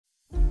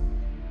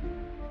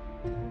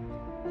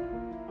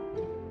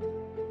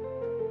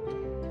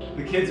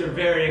The kids are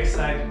very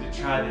excited to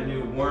try the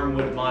new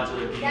Wyrmwood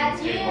Modular Gaming Table.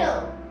 That's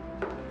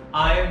you.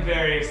 I am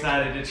very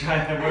excited to try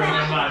the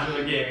Wyrmwood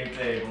Modular Gaming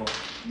Table.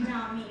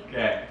 Not me.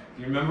 Okay,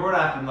 you remember what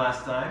happened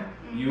last time?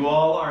 You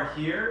all are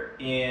here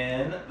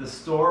in the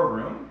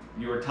storeroom.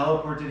 You were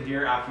teleported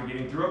here after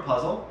getting through a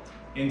puzzle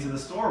into the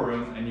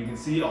storeroom, and you can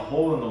see a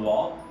hole in the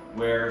wall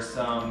where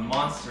some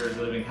monsters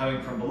that have been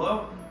coming from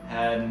below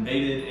had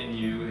invaded, and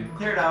you had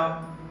cleared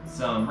out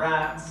some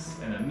rats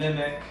and a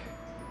mimic.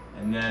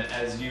 And then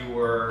as you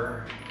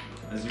were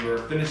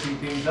finishing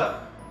things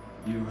up,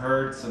 you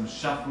heard some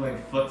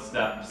shuffling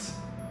footsteps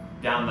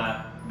down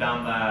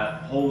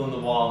that hole in the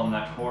wall in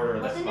that corridor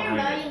that's behind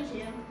it. Wasn't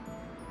there moaning too?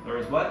 There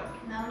was what?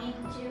 Moaning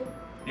too?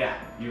 Yeah,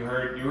 you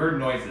heard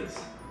noises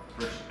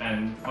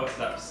and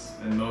footsteps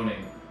and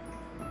moaning.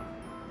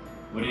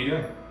 What are you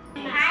doing?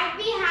 Hide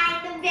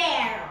behind the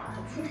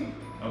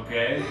barrels.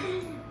 Okay.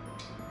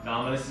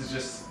 Dominus is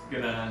just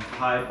gonna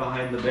hide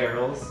behind the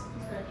barrels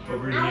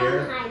over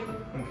here.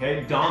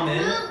 Okay,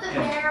 Damin Move the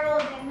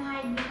barrels and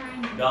hide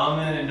behind them.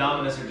 Damin and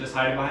Dominus are just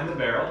hiding behind the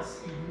barrels.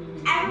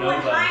 Everyone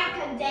Nova. hide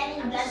because then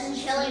he doesn't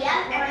chilly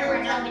up.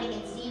 Everyone nobody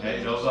can see me.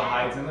 Okay, Nova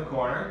hides in the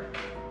corner.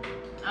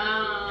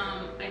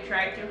 I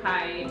tried to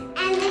hide.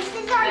 And this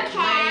is our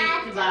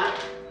cat.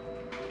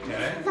 Okay.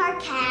 This is our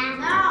cat.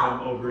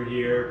 Come over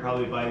here,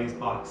 probably by these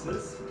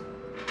boxes.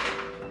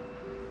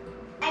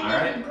 And All then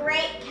right. the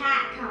great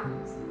cat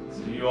comes.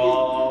 So you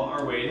all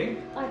are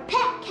waiting. Our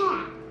pet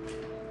cat.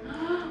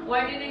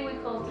 Why didn't we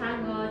call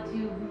Tango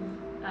to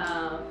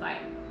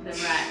fight the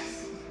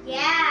rats? Yeah.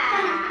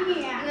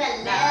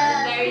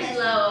 That was very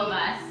slow of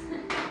us.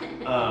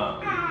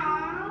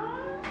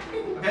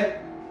 Okay.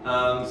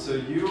 So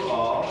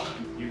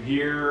you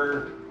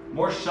hear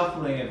more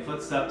shuffling and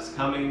footsteps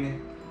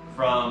coming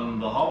from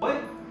the hallway,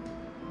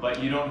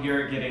 but you don't hear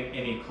it getting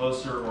any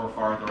closer or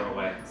farther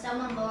away.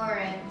 Someone lower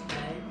it.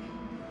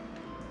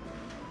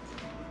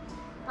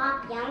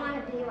 Poppy, I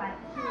want to be right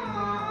here.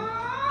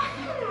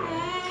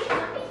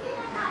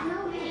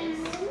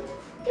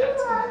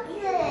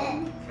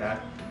 Okay.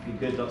 Be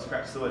good, don't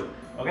scratch the wood.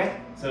 Okay,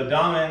 so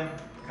Damin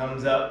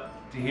comes up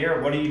to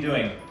here. What are you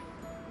doing?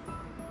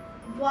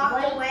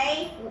 Walk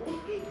away.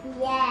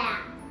 Yeah.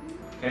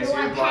 Okay, so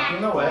you're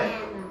blocking the way.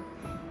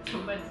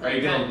 Are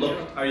you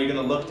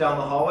gonna look down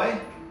the hallway?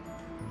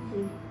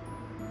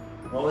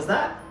 What was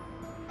that?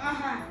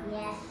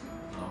 Yes.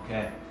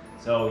 Okay,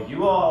 so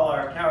you all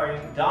are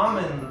cowering.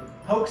 Damin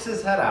pokes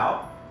his head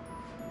out,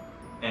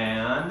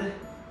 and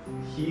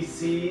he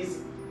sees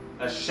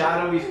a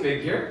shadowy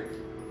figure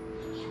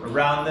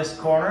around this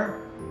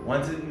corner.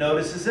 Once it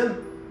notices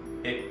him,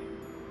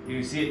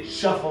 you see it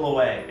shuffle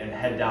away and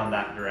head down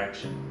that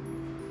direction.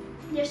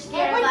 You're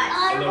scared of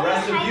us. And the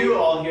rest of you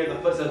all hear the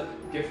footsteps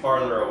get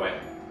farther away.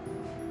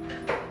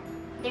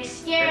 They're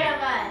scared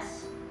of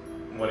us.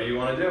 What do you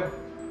want to do?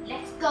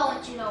 Let's go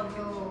into the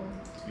room.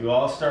 You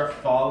all start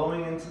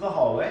following into the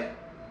hallway.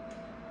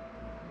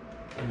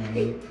 And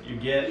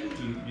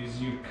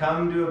you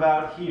come to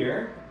about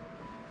here,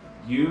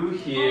 you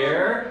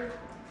hear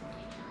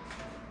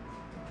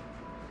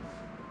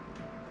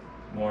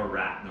more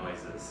rat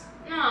noises.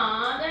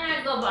 No, then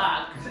I go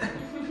back.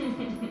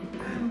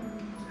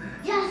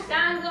 Yes.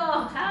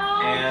 Tango,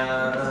 help!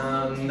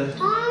 And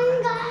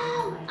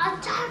Tango,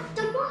 attack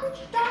the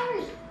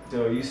monsters.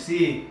 so you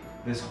see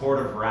this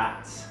horde of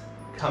rats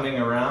coming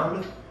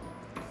around,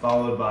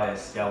 followed by a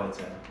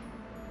skeleton.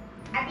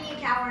 I'd be a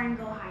coward and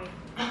go hide.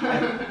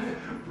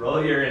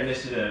 Roll your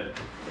initiative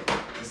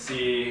to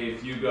see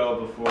if you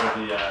go before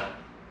the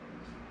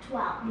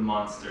 12.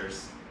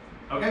 monsters.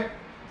 Okay.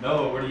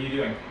 Noah, what are you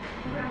doing?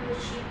 I'm going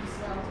to shoot the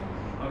skeleton.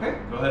 Okay,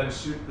 go ahead and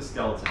shoot the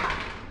skeleton.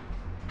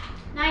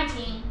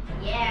 19.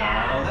 That'll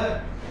Yeah.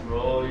 hit.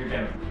 Roll your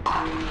damage. And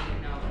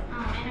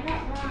I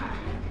got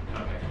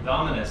 1. Okay.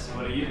 Dominus,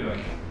 what are you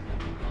doing?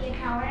 Be a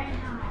coward and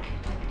hide.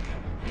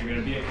 You're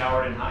gonna be a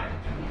coward and hide.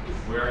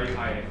 Where are you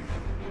hiding?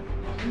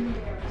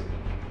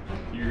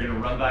 You're gonna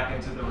run back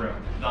into the room.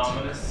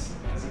 Dominus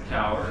is a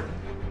coward.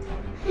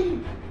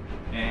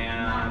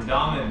 And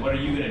Domin, what are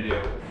you gonna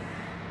do?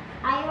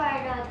 I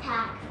want to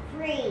attack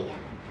 3.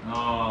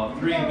 Oh,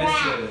 3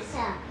 misses.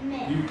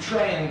 You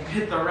try and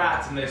hit the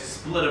rats and they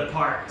split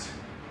apart.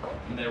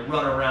 And they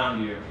run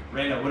around you.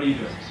 Raina, what are you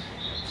doing?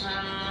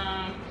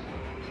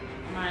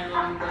 My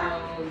longbow,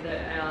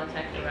 I'll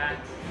attack the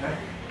rats. Okay.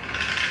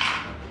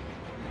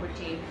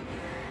 14.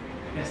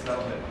 Yes,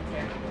 that'll hit.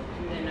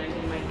 And then I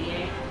do my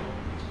D8.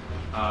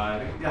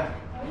 Yeah.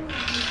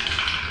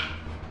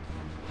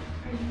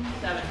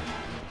 7.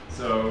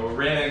 So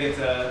Raina gets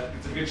a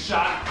good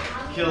shot,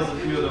 kills a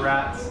few of the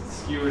rats,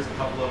 skewers a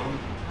couple of them.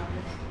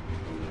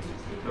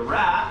 The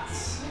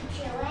rats,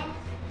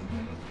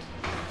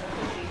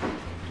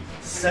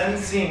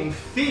 sensing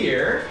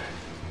fear,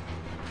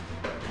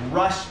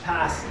 rush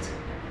past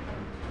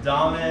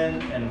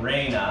Damin and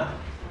Raina,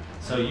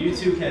 so you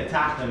two can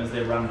attack them as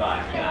they run by.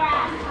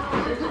 Yeah.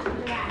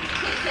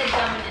 Said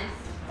Dominus.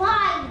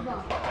 5.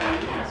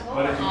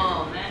 What if you,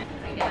 Oh man,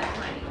 I get a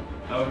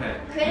 20. okay.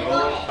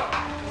 Critical hit.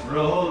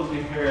 Roll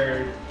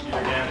your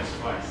damage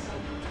twice.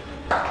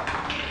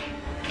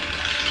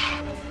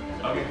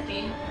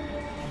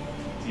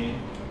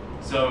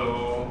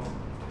 So,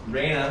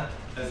 Reina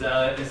is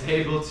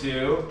able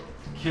to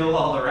kill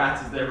all the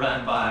rats as they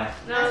run by.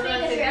 No, That's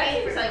because that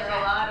you're seems like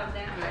a lot of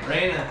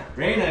damage.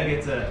 Reina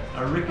gets a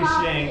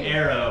ricocheting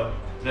arrow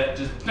that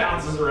just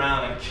bounces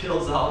around and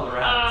kills all the Oh,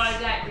 rats.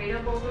 I got rid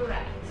of all the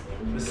rats.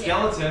 The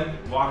skeleton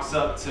walks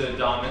up to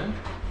Damen,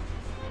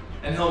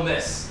 and he'll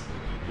miss.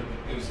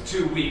 It was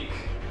too weak.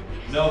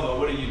 Nova,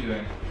 what are you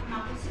doing?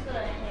 I'm supposed to go to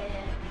hit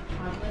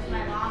it with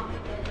my long,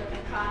 with my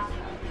crossbow.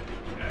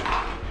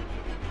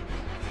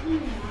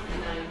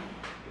 Nine.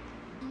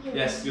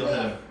 Yes, you'll hit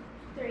him.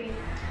 3.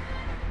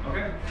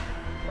 Okay.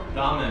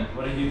 Damen,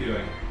 what are you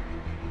doing?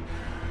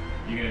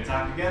 You gonna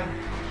attack again?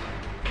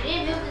 You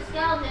didn't move the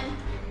skeleton.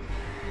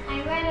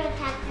 I'm going to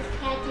attack the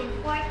skeleton.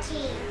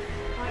 14.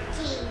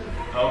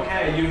 14.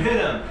 Okay, you hit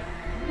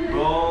him.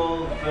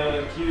 Roll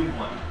the cube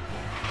one.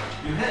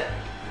 You hit.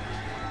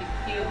 The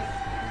cube.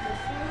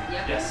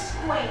 Yep. Yes.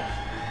 Wait.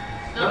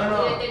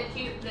 No. The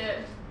cube,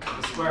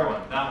 The square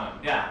one, that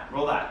one. Yeah,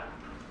 roll that.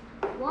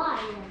 Why?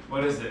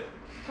 What is it?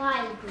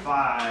 5.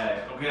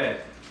 5. Okay.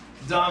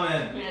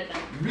 Damen yeah.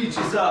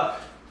 reaches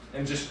up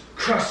and just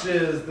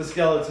crushes the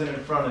skeleton in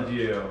front of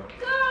you.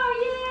 Go,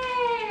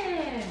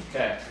 yeah!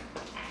 Okay.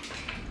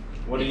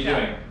 What are you Good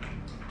job. doing?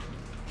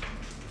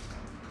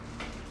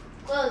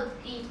 Go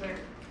deeper.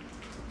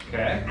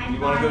 Okay. I'm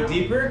You want to go fine.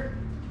 deeper?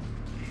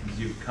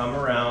 You come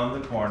around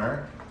the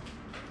corner.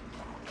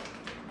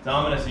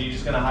 Dominus, are you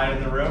just going to hide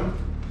in the room?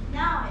 No,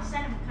 I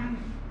said I'm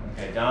coming.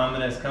 Okay,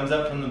 Dominus comes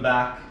up from the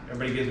back.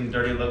 Everybody gives him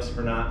dirty looks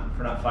for not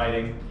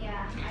fighting.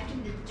 Yeah, I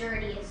can the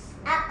dirtiest.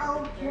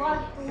 Uh-oh, what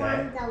Okay.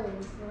 one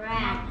those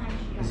Rat.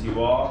 As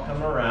you all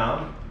come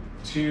around,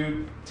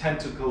 2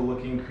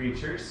 tentacle-looking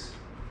creatures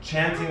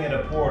chanting at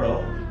a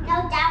portal.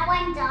 No, that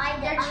one died.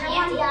 The They're other one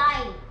chanting?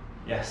 died.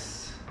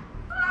 Yes.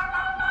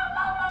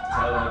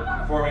 So they're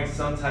performing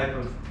some type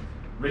of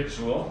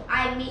ritual.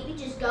 I immediately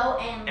just go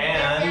and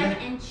And- get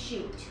them and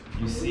shoot.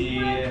 You see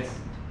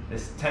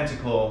this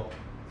tentacle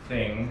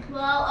thing.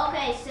 Well,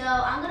 okay, so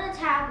I'm gonna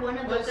attack one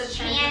of What's those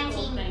the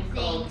tentacle chanting thing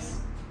called? things.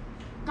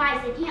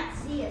 Guys, they can't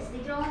see us. They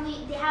can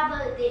only they have no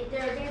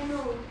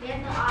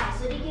eyes,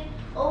 so they can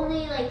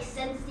only like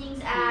sense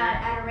things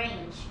at a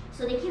range.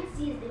 So they can't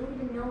see us. They don't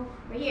even know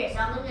we're here. So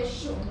I'm gonna just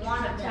shoot one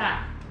of them.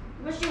 Attack.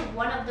 I'm gonna shoot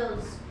one of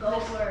those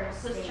gophers.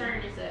 Whose things. turn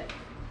is it?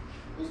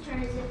 Whose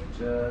turn is it?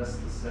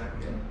 Just a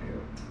second.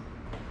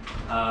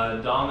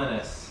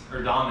 Dominus,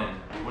 or Damen,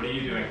 what are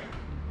you doing?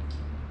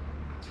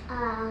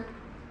 I'm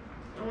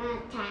gonna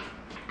attack.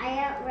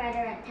 I would rather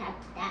attack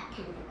that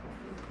tentacle thing.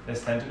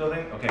 This tentacle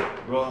thing? Okay,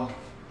 roll.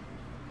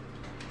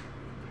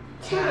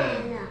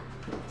 10.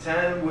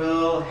 10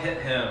 will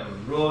hit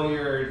him. Roll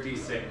your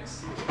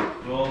d6.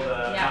 Roll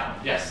the. Yeah.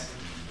 Yes.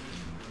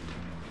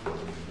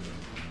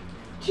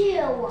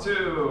 2.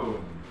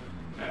 2.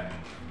 Okay.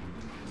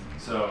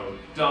 So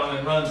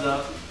Donovan runs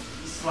up,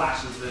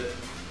 slashes it.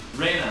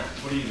 Reina,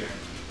 what are you doing?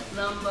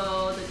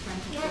 Lumbo, the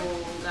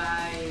tentacle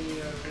guy,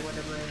 or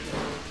whatever it is.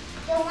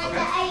 The one Okay.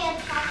 that I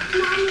attacked,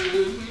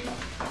 mommy.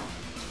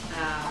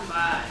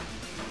 5.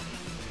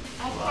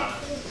 I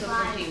attacked this So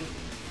one. 14.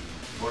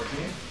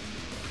 14.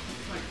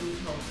 14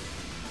 total.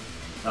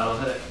 That'll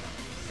hit it.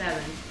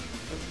 7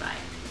 plus 5.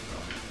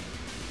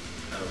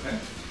 Okay.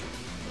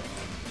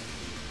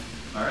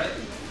 Alright.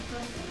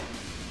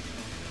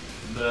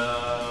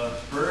 The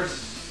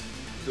first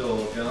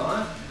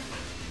Dolgon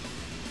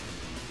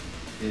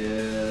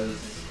is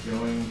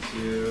going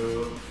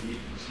to keep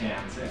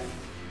chanting.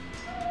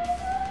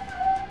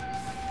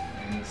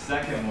 And the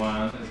second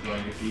one is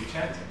going to keep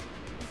chanting.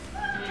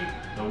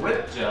 The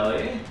whip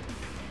jelly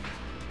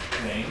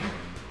thing,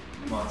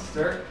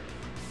 monster,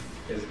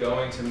 is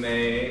going to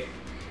make.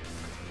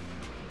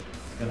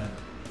 It's gonna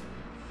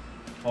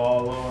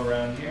follow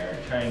around here,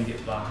 try and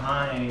get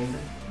behind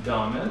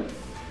Damen,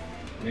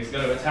 and he's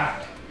gonna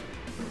attack.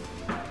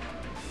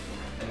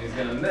 And he's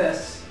gonna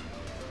miss,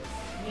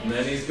 and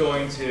then he's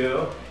going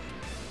to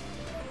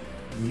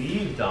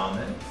leave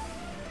Damen.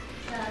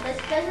 This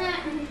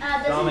doesn't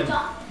Damen,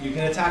 stop. you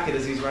can attack it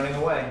as he's running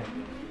away.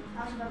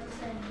 I was about to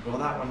say. Roll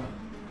that one.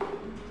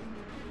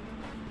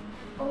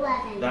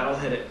 11. That'll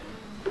hit it.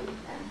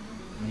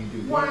 And you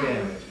do 1 One.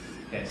 damage.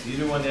 Okay, so you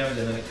do 1 damage,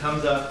 and then it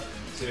comes up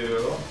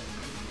to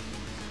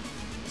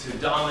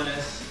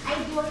Dominus. I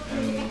blocked the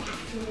attack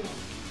to me.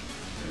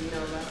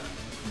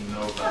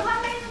 Nova.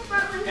 What made the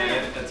front one And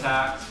there? it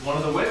attacks one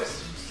of the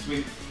whips,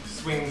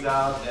 swings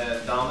out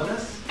at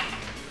Dominus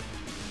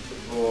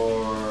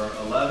for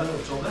 11,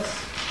 which will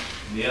miss.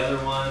 And the other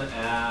one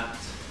at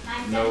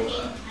 9, Nova.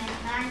 17.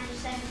 9 to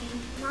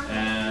 17.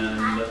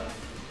 And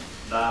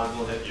that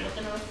will hit you.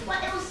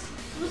 What? It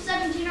was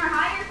 17 or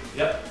higher?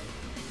 Yep.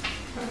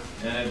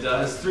 And it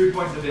does 3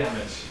 points of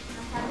damage.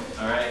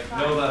 Alright,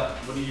 Nova,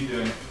 what are you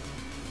doing?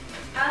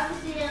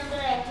 Obviously, I'm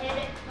gonna hit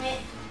it. Wait.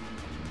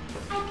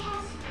 I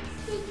cast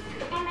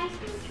secret and I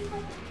speak to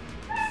it.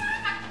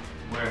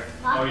 Where?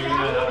 Oh, you're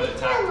gonna have it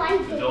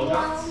attack the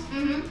Dolgons?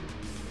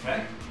 Mm-hmm. Okay.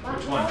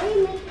 Which Why one? are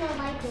you making a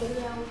live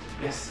video?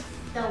 Yes.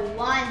 The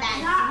one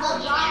that's Not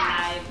looking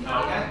at.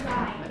 Okay.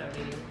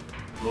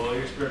 Whatever. Roll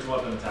your spiritual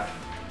weapon attack.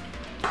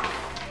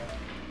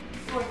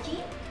 14.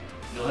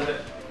 You'll hit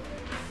it.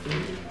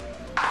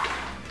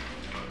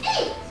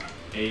 8.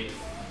 8.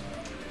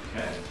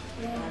 Okay.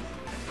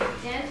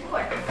 And it's 4.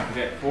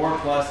 Okay, 4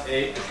 plus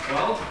 8 is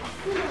 12.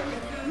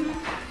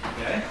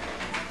 Okay.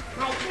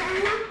 My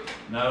turn now?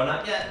 No,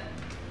 not yet.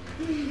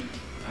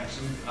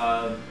 Action.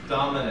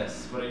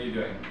 Dominus, what are you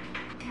doing?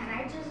 Can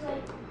I just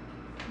like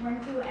run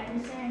through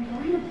Edison and go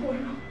in the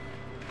portal?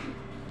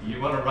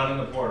 You want to run in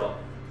the portal.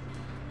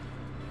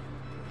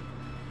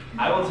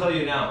 I will tell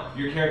you now,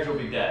 your character will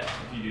be dead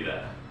if you do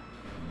that.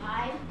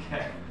 Why?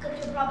 Okay. Because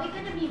there's probably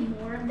going to be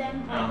more of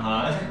them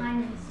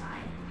behind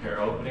inside. You're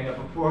opening up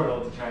a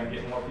portal to try and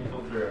get more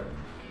people through.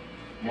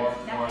 More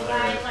of That's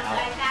theirs why I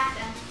out. attack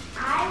them.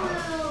 I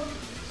will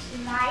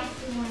slide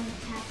the one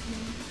attacking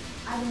me.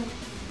 I will.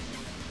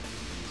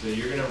 So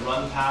you're going to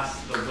run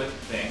past the whip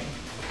thing,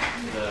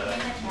 the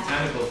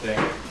tentacle thing,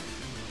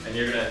 and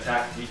you're going to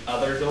attack the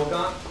other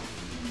Dolgon.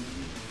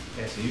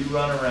 Okay, so you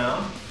run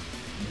around,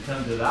 you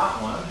come to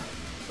that one,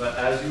 but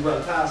as you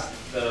run past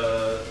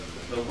the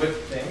whip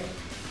thing,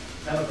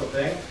 tentacle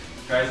thing,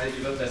 tries at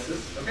you but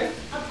misses. Okay?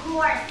 Of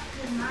course,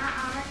 because my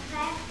armor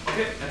class.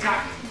 Okay,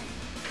 attack.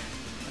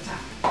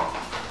 Attack.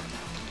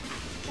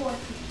 14.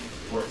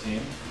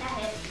 14. That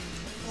hits.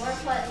 4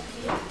 plus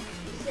 2.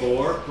 6.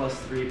 4 plus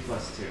 3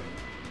 plus 2.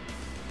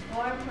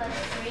 4 plus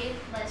 3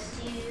 plus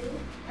 2.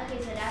 Okay,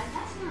 so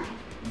that's 9.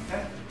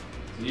 Okay.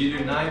 So you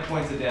do 9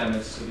 points of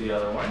damage to the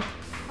other one.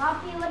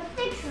 Poppy, let's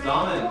fix it.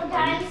 Domin,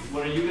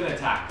 what are you going to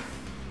attack?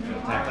 You're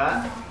going to attack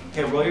that?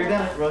 Okay, roll your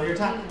damage. Roll your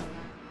attack.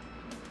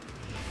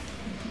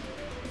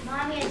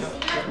 Mommy, I see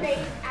your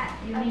face at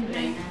You need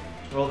 9.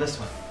 Roll this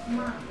one.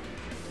 Mom.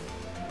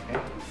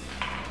 Okay.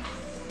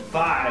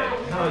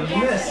 5. No, you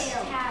miss.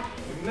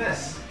 You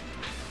miss.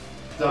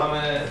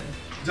 Domin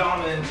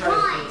tries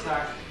to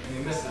attack and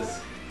he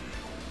misses.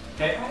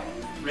 Okay,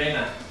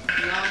 Reina.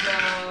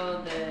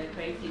 Longbow, the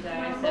crazy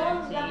guy,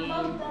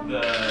 17.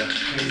 The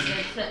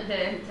crazy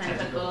The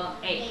tentacle,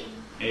 8.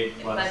 8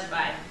 Plus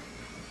 5.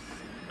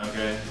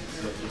 Okay,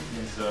 so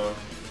 15. So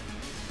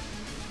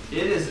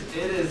it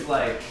is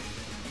like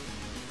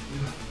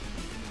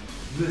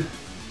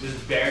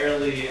just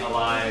barely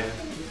alive,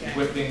 Okay.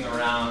 whipping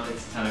around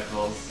its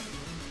tentacles.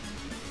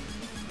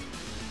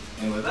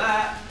 And with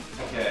that,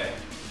 okay.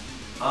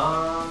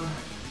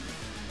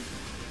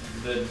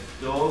 The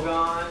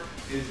Dolgon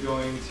is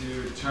going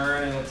to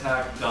turn and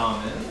attack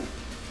Damin.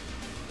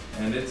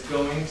 And it's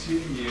going to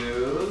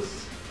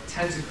use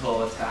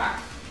tentacle attack.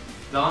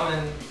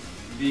 Damin,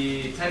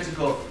 the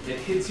tentacle, it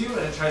hits you and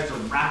it tries to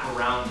wrap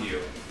around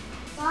you.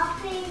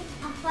 Boxing,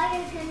 a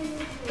fighter can use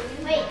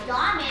the Wait,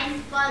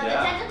 Damin, but Yeah.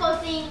 the tentacle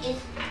thing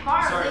is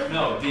far Sorry, away.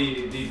 no,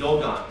 the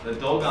Dolgon. The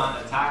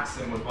Dolgon attacks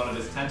him with one of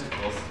his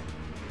tentacles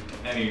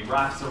and he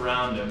wraps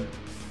around him.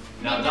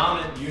 Now,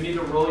 Damin, you need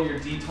to roll your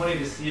d20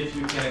 to see if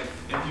you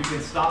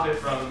can stop it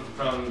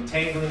from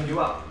tangling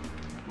you up.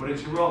 What did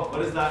you roll?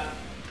 What is that?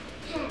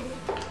 10.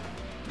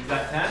 Is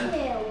that 10? 2.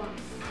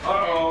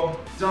 Uh-oh,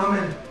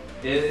 Damin,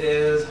 it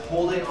is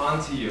holding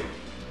on to you.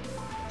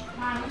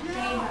 Mom, save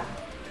her.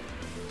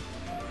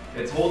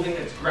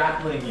 It's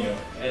grappling you.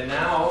 And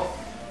now,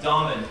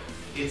 Damin,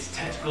 its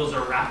tentacles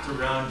are wrapped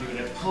around you and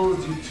it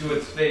pulls you to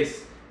its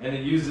face and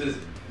it uses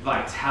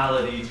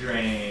Vitality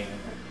Drain.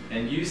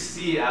 And you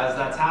see as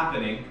that's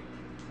happening,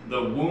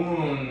 the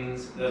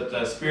wounds that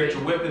the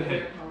spiritual weapon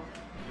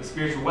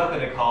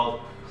it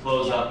called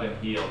close up and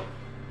heal.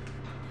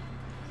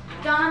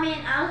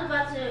 Damin, I was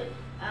about to.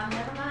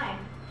 Never mind.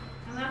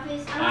 I'm gonna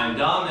face. And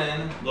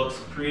Damin looks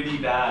pretty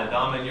bad.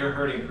 Damin, you're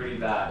hurting pretty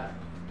bad.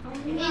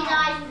 Hey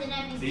guys, it's an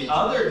NPC. The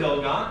other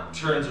Dolgon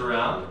turns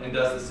around and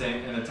does the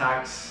same and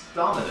attacks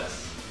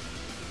Dominus.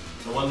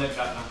 The one that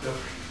got knocked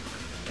over.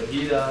 But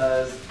he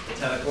does a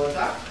tentacle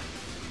attack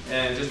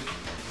and just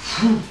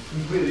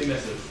completely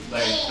misses.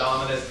 Like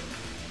Dominus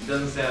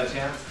doesn't stand a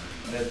chance.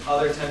 And his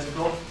other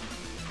tentacle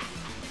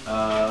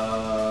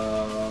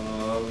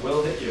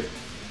will hit you.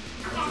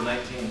 That's a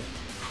 19.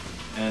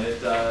 And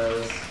it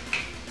does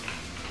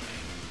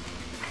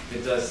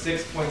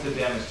 6 points of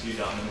damage to you,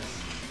 Dominus.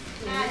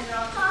 As we're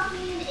all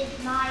talking,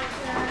 it's my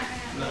turn.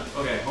 No,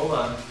 okay, hold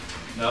on.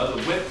 No,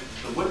 the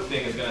whip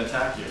thing is gonna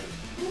attack you.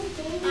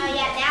 Oh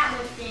yeah, that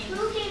was thing.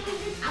 Who gave me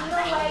this? I'm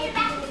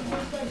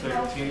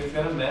gonna 13 is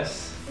gonna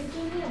miss. Who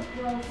gave me a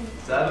broken?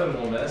 7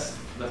 will miss.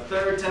 The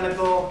third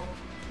tentacle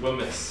will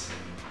miss.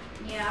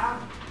 Yeah.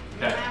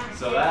 Okay,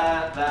 so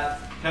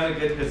that's kind of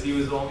good because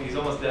he's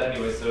almost dead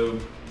anyway, so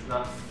he's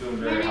not doing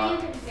very Then you hot.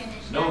 can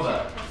finish.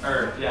 Nova,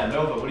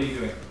 Nova, what are you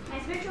doing? My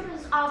spiritual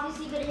is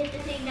obviously gonna hit the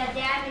thing that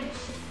damaged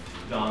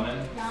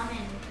Damin.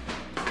 Damin.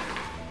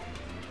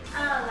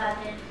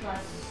 11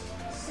 plus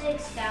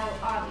 6, that will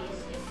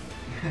obviously.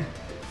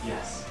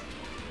 Yes.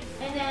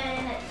 And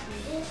then let's do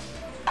this.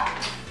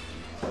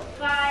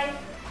 5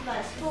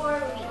 plus 4 will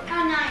be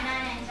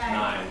 9, sorry.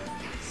 9.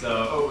 So,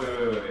 oh,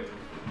 wait.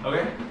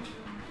 Okay.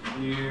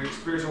 Your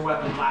spiritual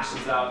weapon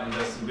lashes out and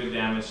does some good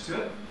damage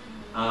to it.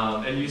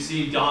 And you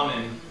see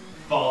Damin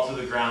fall to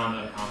the ground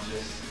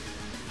unconscious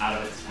out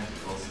of its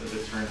tentacles as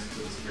it turns to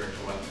the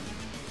spiritual weapon.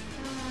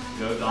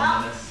 Go,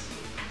 Dominus.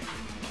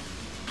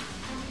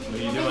 What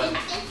are you doing?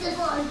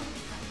 Invincible.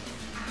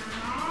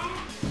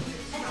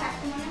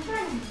 Attack the one in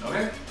front of me.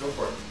 Okay, go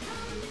for it.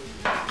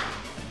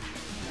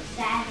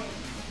 7.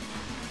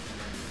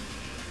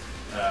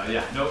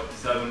 Yeah, nope,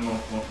 7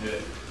 won't hit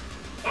it.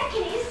 That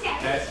kid is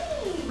Okay,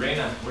 17.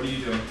 Reina, what are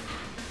you doing?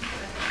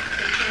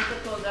 The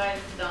tentacle guy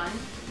is done.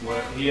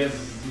 What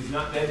he's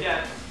not dead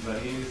yet, but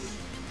he's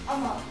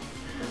Almost.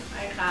 I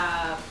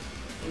have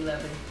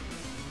 11.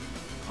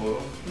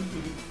 total.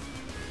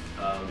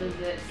 Does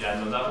it? Yeah,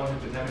 no, that one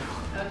hit the tentacle.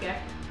 Okay.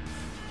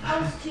 I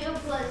was 2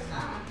 plus.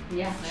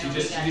 Yeah. She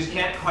just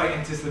can't quite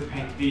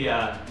anticipate the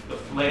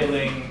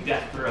flailing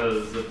death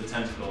throes of the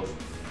tentacles.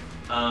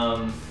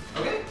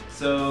 Okay,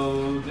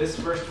 so this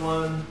first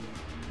one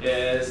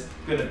is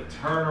gonna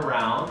turn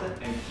around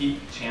and keep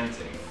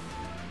chanting.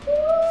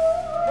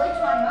 Which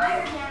one?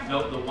 Mine or Jan's?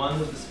 Nope, the one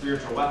that the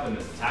spiritual weapon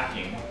is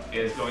attacking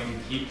is going to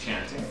keep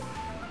chanting.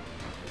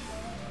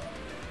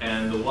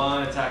 And the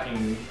one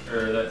attacking,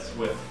 or that's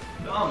with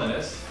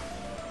Dominus,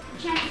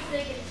 Chance is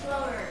gonna get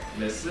slower.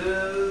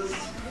 misses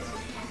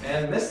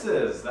and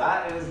misses.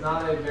 That is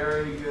not a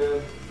very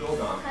good build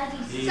on.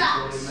 Because he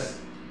totally sucks. missed.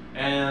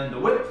 And the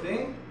whip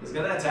thing is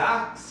gonna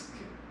attack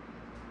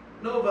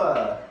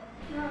Nova,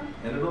 No.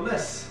 and it'll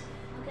miss.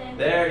 Okay.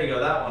 There you go,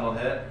 that one will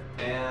hit.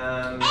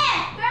 And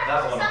that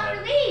That one one will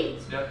hit.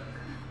 relieved. Yep.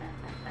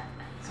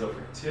 So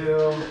for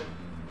 2,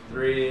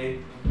 3,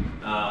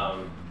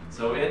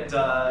 so it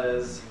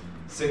does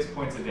 6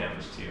 points of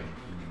damage to you.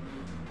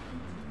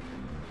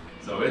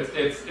 So it's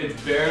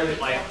barely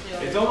like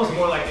it's almost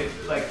more like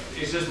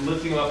it's just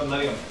lifting him up and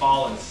letting him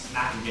fall and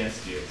smack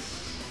against you.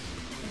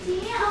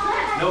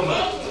 Damn.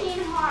 Nova.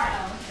 18 heart.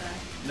 Oh, okay.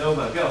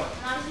 Nova, go.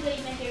 I'm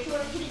obviously going to make your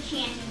short to the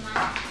chanting one.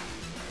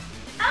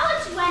 I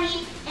was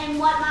 20 and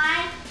what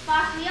my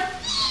box wheel.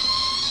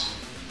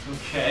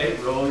 Okay,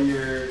 roll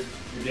your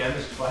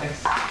damage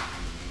twice.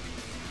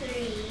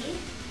 3,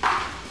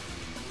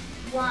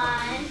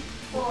 1,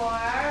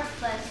 4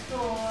 plus 4,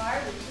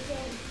 which is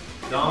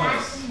 8.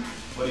 Dominus,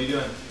 what are you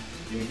doing?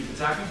 You gonna keep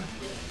attacking?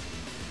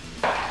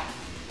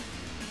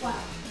 12.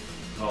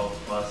 12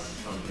 plus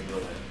something a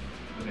little bit.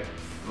 Okay,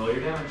 roll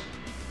your damage.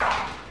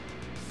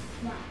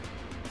 1.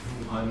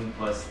 1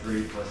 plus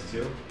 3 plus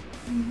 2.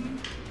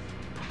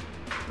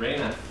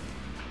 Reina.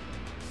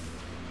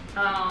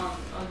 I'll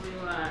do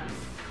an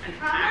I'm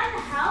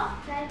gonna help.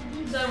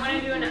 So when I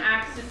do an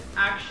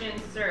action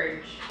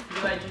surge, do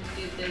I just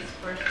do this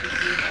first to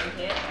see if I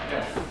hit?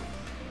 Yeah.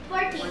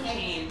 14 hits.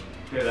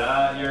 14. Okay,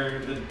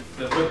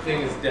 the whip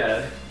thing is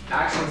dead.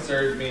 Action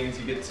surge means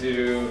you get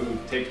to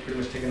pretty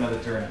much take another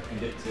turn and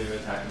get to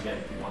attack again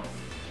if you want.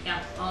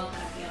 Yeah, I'll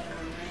attack the other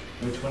one, right?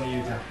 Which one are you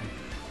attacking?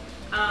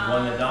 The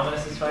one that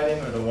Dominus is fighting,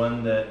 or the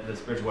one that the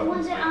spiritual The weapon one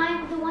is that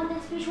fighting? the one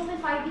that's spiritual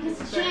weapon fight because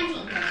it's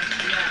chanting. Okay.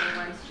 Yeah, the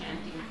one's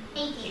chanting.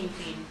 18. 18.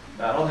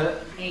 That'll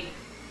hit. 8.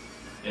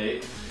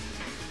 8.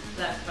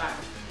 That's 5.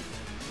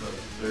 So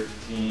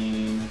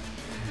 13.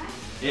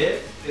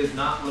 It is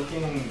not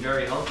looking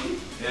very healthy.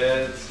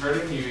 It's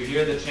hurting. You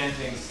hear the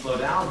chanting slow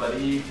down, but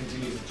he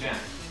continues to chant.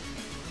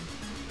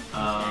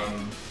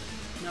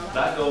 No.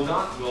 That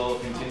Golgant will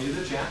continue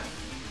to chant.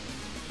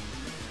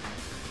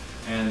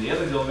 And the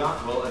other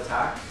Golgant will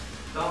attack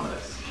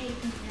Dominus.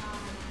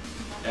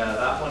 Yeah,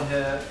 that one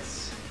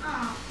hits.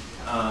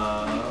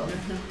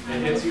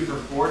 It hits you for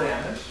 4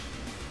 damage.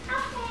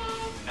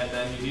 Okay. And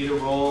then you need to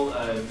roll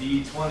a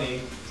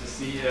d20 to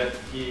see if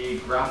he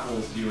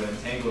grapples you and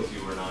entangles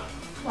you or not.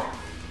 12.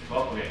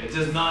 Well, okay, it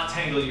does not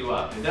tangle you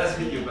up. It does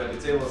hit you, but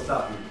it's able to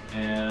stop you.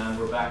 And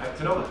we're back up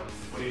to Nova.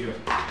 What are you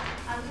doing?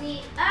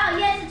 Oh,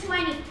 yes, a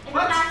 20. And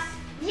What?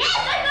 Yes,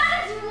 I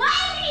got a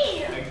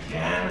 20!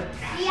 Again?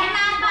 Yeah, I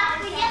got a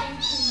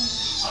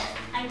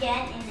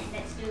again, and then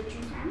let's do it 2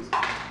 times.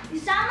 You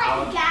sound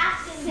like a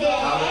gas symbol.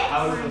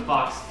 How does the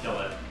fox kill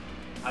it?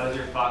 How does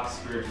your fox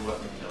spiritual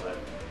weapon kill it?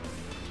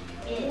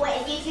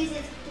 It uses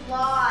its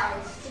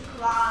claws to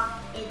claw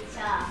its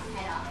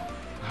head off.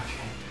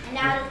 Okay. And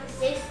now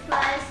 6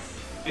 plus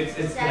It's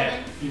 7.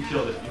 dead. You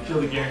killed it. You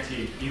killed it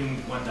guaranteed. Even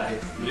 1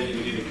 dice. You didn't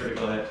even need a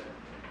critical hit.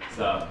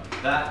 So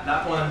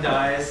that one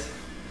dies.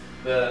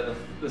 The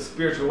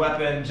spiritual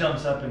weapon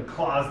jumps up and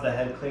claws the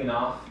head clean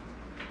off.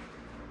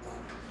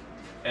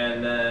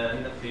 And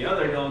then the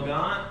other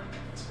Golgant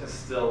is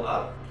still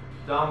up.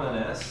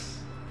 Dominus.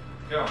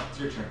 Go, it's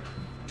your turn.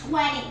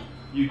 20.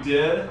 You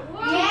did? Yay!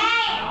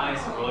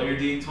 Nice. Roll your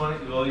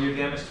d20, roll your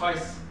damage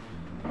twice.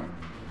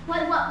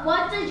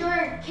 What does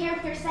your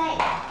character say?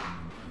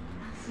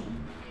 Let's see.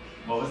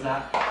 What was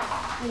that?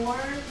 4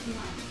 plus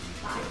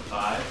 5.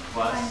 5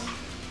 plus.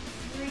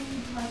 3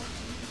 plus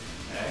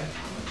Okay,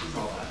 how much is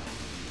all that?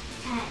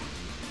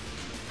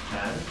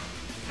 10.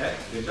 10. Okay,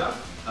 good job.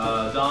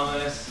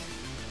 Dominus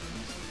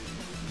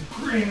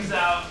screams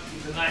out,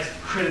 gets a nice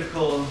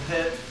critical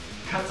hit,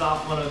 cuts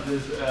off one of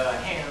his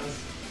hands.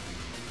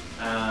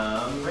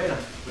 Reina,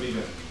 what are you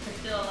doing? It's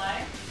still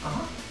alive?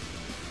 Uh-huh.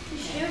 You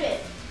shoot it.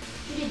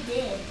 Shoot it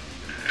big.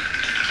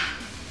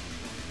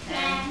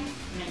 10.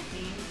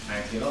 19.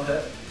 19 will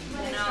hit.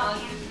 And I'll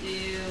just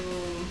do,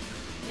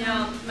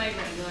 my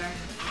regular.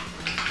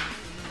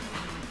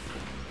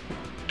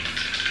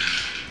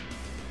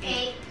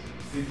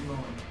 Did you know?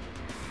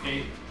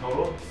 8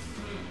 total?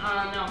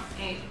 No,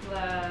 8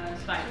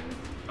 plus 5.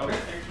 Okay.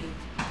 13.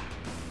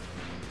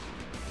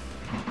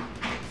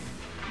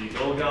 The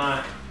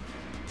Olgon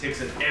takes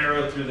an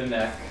arrow through the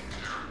neck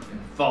and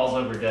falls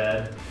over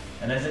dead.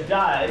 And as it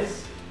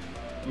dies,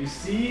 you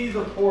see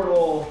the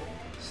portal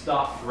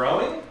stop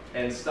growing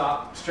and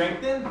stop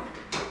strengthening,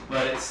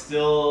 but it's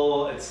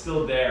still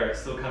there.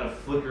 It's still kind of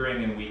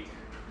flickering and weak.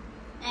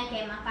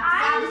 Okay, my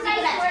I'm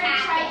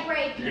gonna try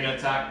break. You're gonna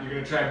attack. You're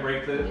gonna try and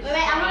break the. Wait,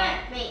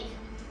 wait.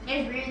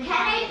 There's runes. Can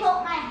I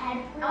poke my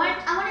head through?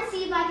 I want to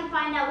see if I can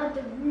find out what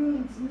the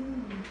runes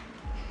mean.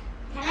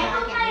 Can I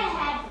poke my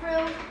head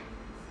through?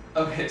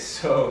 Okay,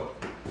 so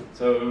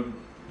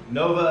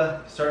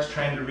Nova starts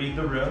trying to read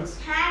the runes.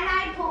 Can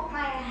I poke my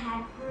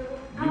head through?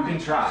 You can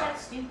try.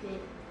 That's stupid.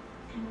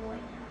 I'm going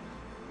now.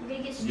 You're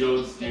gonna get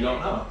You stupid.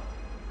 don't know.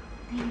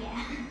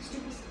 Yeah,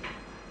 stupid.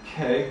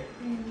 Okay.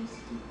 Really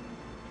stupid.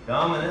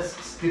 Dominus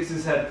sticks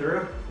his head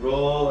through.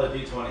 Roll a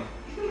d20.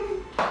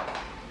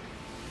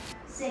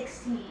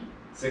 16.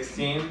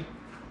 16.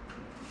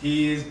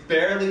 He's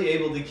barely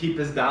able to keep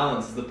his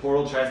balance as the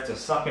portal tries to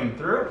suck him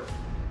through.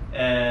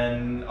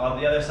 And on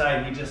the other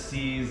side, he just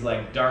sees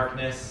like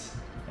darkness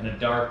and a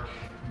dark,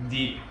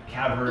 deep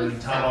cavern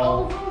It's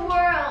tunnel. the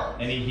overworld.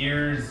 And he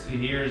hears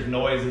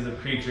noises of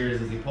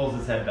creatures as he pulls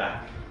his head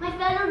back. My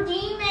fellow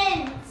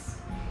demons.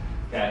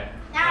 Okay.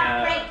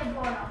 Now break the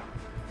portal.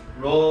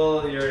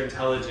 Roll your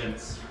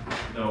intelligence,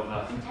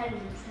 Nova.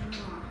 Intelligence.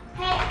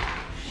 Hey,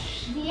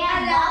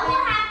 Yeah, what will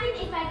happen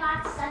if I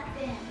got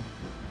sucked in?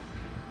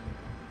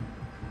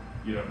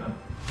 You don't know.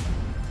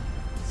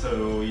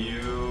 So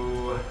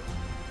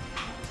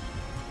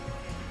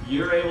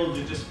you're able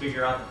to just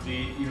figure out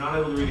you're not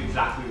able to read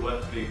exactly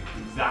what the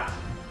exact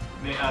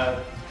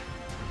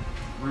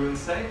runes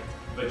say,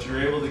 but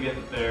you're able to get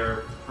that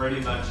they're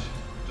pretty much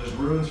just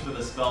runes for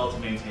the spell to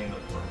maintain the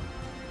portal.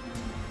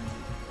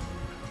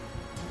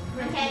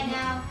 Okay,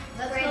 now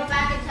let's go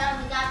back and tell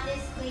them we got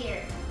this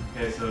clear.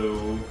 Okay,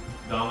 so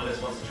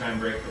Dominus wants to try and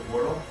break the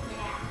portal.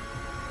 Yeah.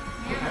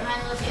 Yeah, might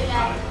as well do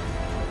that.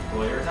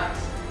 Roll your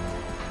attacks.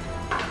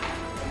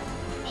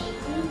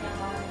 18.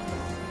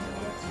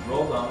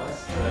 Roll Dominus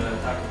and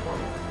attack the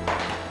portal.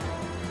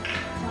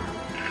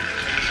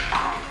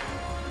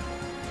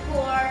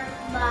 4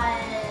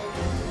 plus.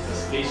 It's a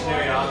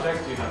stationary object,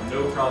 you have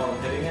no problem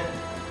hitting it.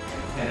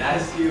 And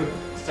as you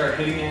start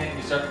hitting it,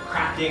 you start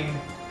cracking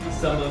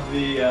some of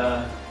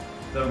the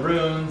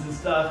runes and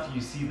stuff, you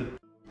see the...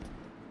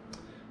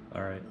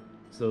 Alright,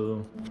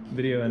 so the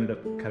video ended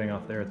up cutting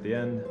off there at the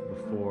end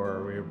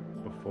before we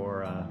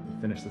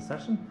finished the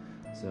session.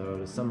 So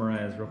to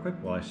summarize real quick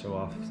while I show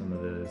off some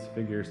of those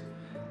figures,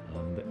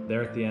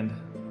 there at the end,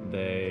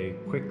 they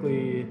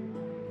quickly,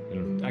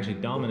 actually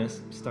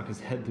Dominus stuck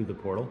his head through the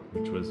portal,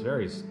 which was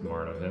very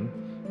smart of him.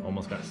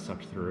 Almost got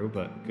sucked through,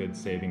 but good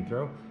saving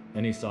throw.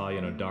 And he saw,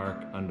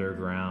 dark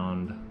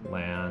underground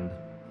land,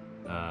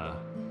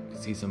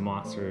 see some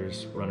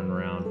monsters running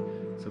around.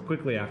 So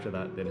quickly after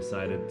that, they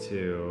decided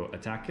to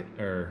attack it,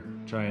 or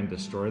try and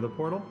destroy the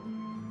portal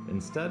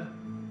instead.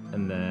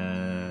 And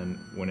then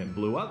when it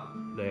blew up,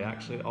 they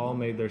actually all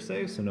made their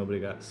saves, so nobody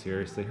got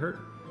seriously hurt.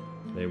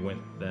 They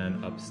went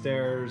then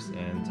upstairs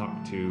and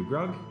talked to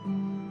Grug,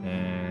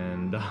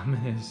 and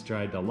Dominus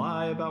tried to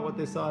lie about what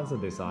they saw and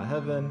said they saw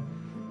heaven.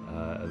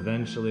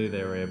 Eventually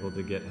they were able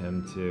to get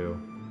him to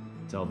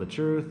tell the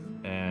truth,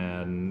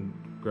 and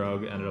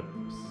Grug ended up,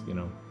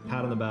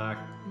 pat on the back,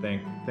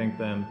 thank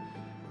them,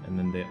 and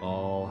then they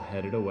all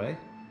headed away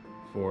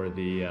for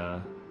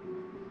the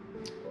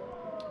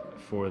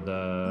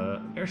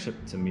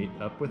airship to meet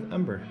up with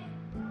Ember.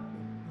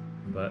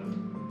 But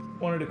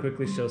wanted to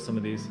quickly show some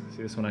of these.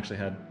 See, this one actually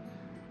had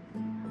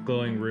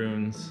glowing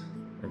runes,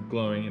 or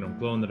glowing,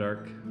 glow in the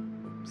dark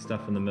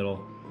stuff in the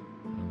middle,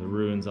 the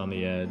runes on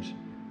the edge.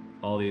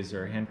 All these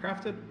are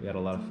handcrafted. We had a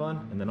lot of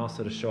fun. And then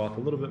also to show off a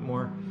little bit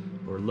more,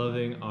 we're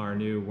loving our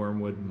new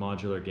Wyrmwood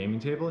Modular Gaming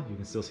Table. You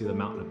can still see the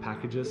mountain of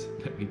packages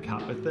that we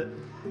got with it.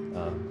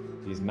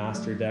 These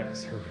master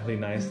decks are really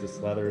nice. This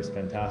leather is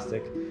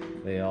fantastic.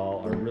 They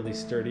all are really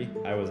sturdy.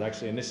 I was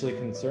actually initially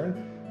concerned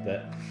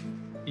that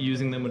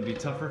using them would be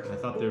tougher. I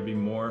thought there would be a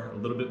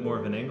little bit more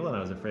of an angle, and I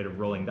was afraid of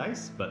rolling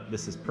dice, but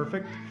this is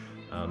perfect.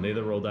 They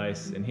either roll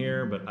dice in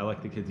here, but I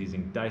like the kids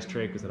using dice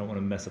tray because I don't want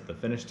to mess up the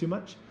finish too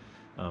much.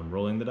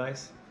 Rolling the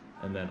dice.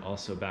 And then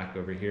also back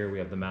over here we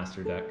have the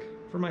master deck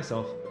for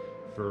myself,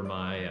 for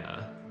my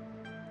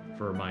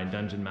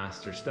dungeon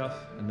master stuff,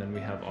 and then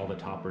we have all the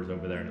toppers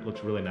over there, and it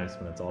looks really nice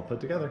when it's all put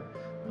together.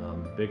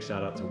 Big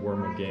shout out to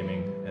Wyrmwood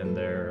Gaming and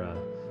their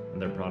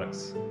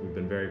products. We've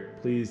been very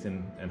pleased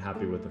and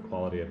happy with the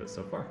quality of it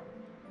so far.